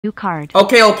New card.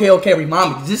 Okay.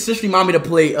 Remind me. Just remind me to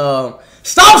play.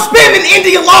 Stop spamming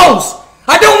India lows.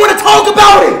 I don't want to talk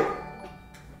about it.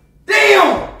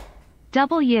 Damn.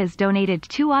 Double Yiz donated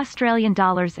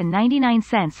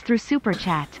 $2.99 through Super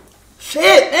Chat.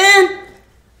 Shit, man.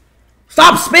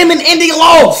 Stop spamming India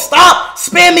lows. Stop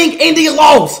spamming India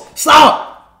lows. Stop.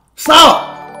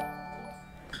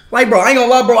 Like, bro, I ain't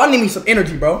gonna lie, bro. I need me some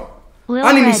energy, bro.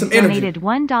 I need me some energy. Donated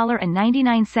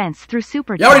 $1.99 through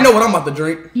Super Chat. You already know what I'm about to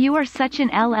drink. You are such an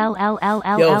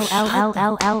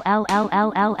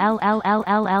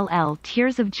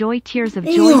tears of joy, tears of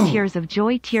joy, tears of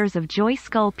joy, tears of joy,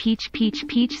 skull, peach,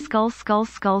 skull,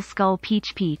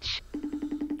 peach.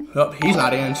 Oh, he's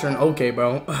not answering. Okay,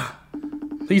 bro.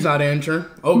 He's not answering.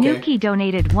 Okay. Nuki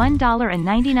donated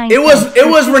 $1.99. It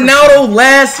was Ronaldo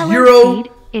last Euro.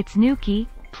 Speed. It's Nuki.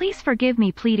 Please forgive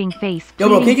me, pleading face. Yo,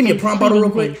 bro, can you give me a prompt bottle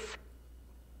real quick?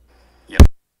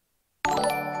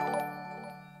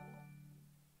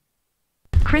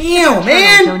 Damn,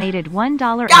 man! Donated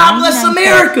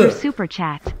 $1.99 through Super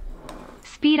Chat.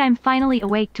 Speed, I'm finally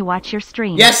awake to watch your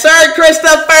stream. Yes, sir,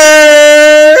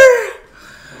 Christopher!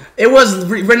 It was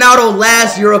Ronaldo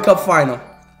last Euro Cup final.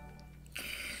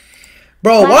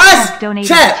 Bro, why is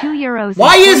chat?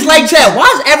 Why is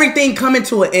everything coming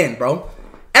to an end, bro?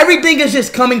 Everything is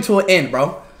just coming to an end,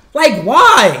 bro. Like,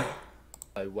 why?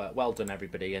 Well done,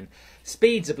 everybody. And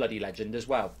Speed's a bloody legend as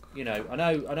well. You know, I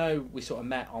know. We sort of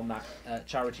met on that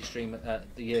charity stream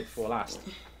the year before last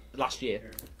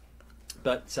year,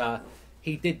 but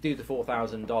he did do the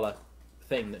 $4,000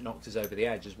 thing that knocked us over the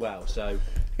edge as well. So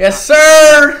yes,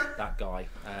 sir. That guy.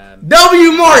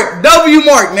 W Mark,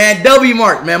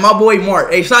 man. My boy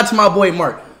Mark. Hey, shout out to my boy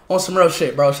Mark on some real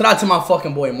shit, bro. Shout out to my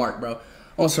fucking boy Mark, bro.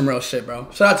 On some real shit, bro.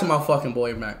 Shout out to my fucking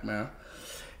boy Mac, man.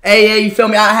 Hey, you feel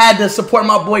me? I had to support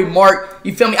my boy Mark.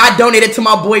 You feel me? I donated to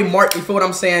my boy Mark. You feel what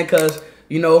I'm saying? Because,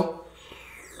 you know.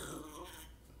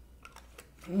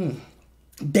 Damn!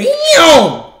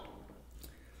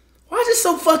 Why is it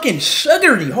so fucking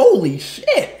sugary? Holy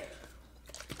shit.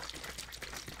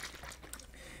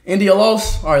 India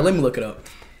lost? Alright, let me look it up.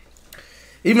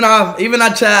 Even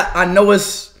I chat, I know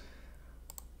it's...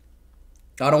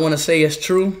 I don't want to say it's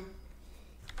true.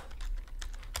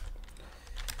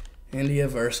 India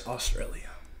versus Australia.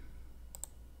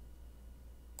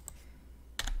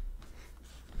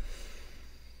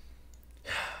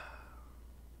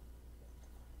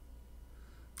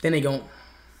 Then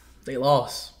they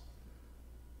lost.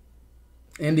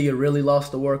 India really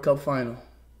lost the World Cup final.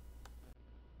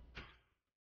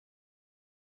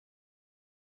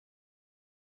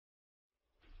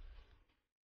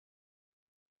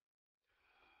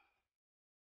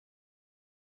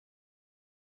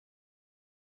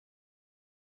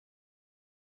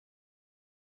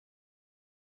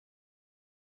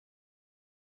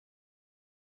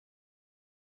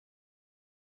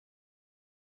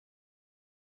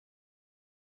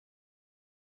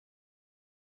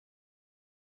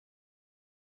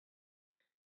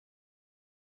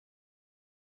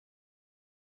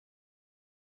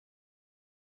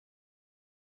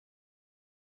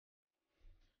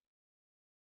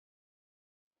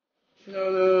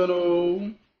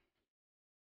 No.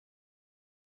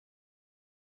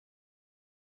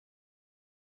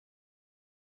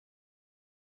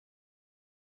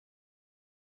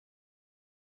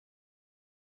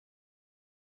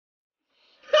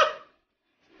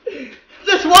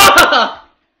 Just why?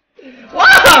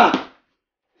 Why?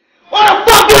 Why the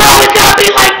fuck do I always gotta be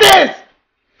like this?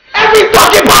 Every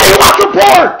fucking body I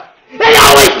support, they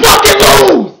always fucking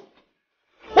lose.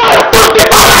 Why the fuck did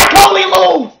my Coley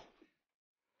lose?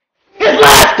 His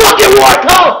last fucking World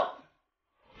Cup!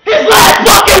 His last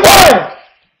fucking one!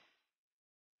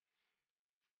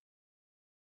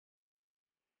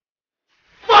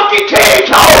 Fucking Cage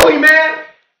Holy, man!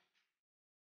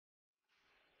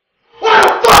 Why the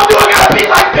fuck do I gotta be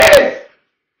like this?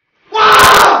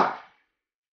 Why?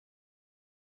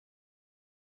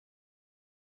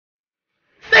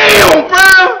 Damn,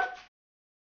 bro!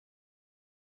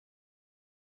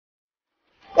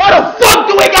 Why the fuck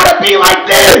do we gotta be like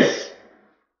this?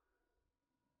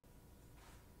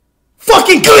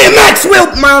 Fucking good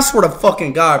Maxwell, man! I swear to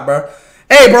fucking God, bro.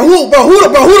 Hey, bro, who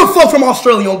the fuck from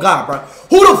Australia on God, bro?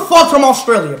 Who the fuck from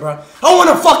Australia, bro? I want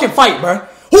to fucking fight, bro.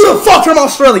 Who the fuck from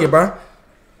Australia, bro?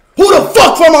 Who the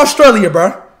fuck from Australia,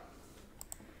 bro?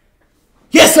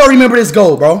 Yes, I remember this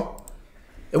goal, bro.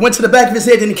 It went to the back of his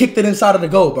head and he kicked it inside of the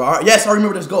goal, bro. Right, yes, I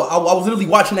remember this goal. I was literally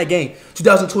watching that game,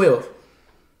 2012.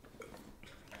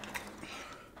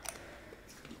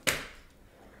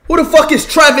 Who the fuck is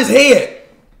Travis Head?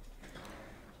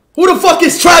 Who the fuck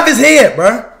is Travis Head,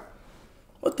 bro?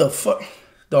 What the fuck?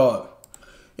 Dog.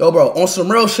 Yo, bro, on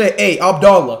some real shit. Hey,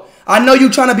 Abdallah, I know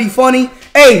you trying to be funny.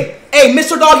 Hey,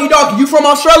 Mr. Doggy Doggy, you from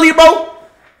Australia, bro?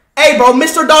 Hey, bro,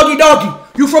 Mr. Doggy Doggy,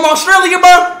 you from Australia,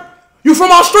 bro? You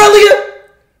from Australia?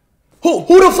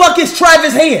 Who the fuck is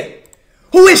Travis Head?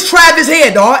 Who is Travis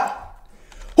Head, dog?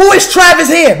 Who is Travis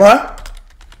Head, bro?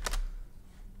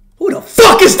 Who the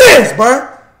fuck is this,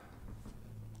 bro?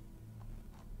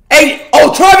 Hey,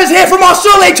 oh, Travis Head from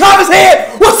Australia. Hey, Travis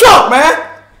Head, what's up, man?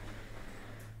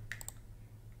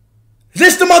 Is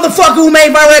this the motherfucker who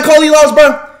made Violent Coley Laws,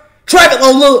 bro? Travis,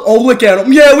 look at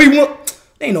him. Yeah, we want.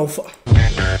 Ain't no fuck.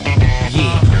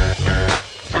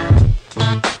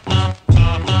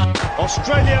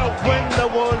 Australia win the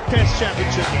World Test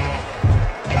Championship.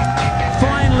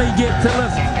 Finally get to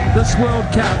this World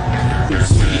Cup.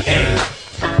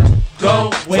 So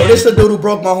this the dude who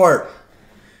broke my heart.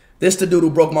 This the dude who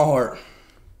broke my heart.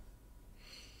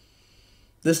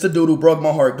 This the dude who broke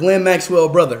my heart. Glenn Maxwell,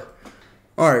 brother.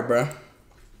 All right, bro.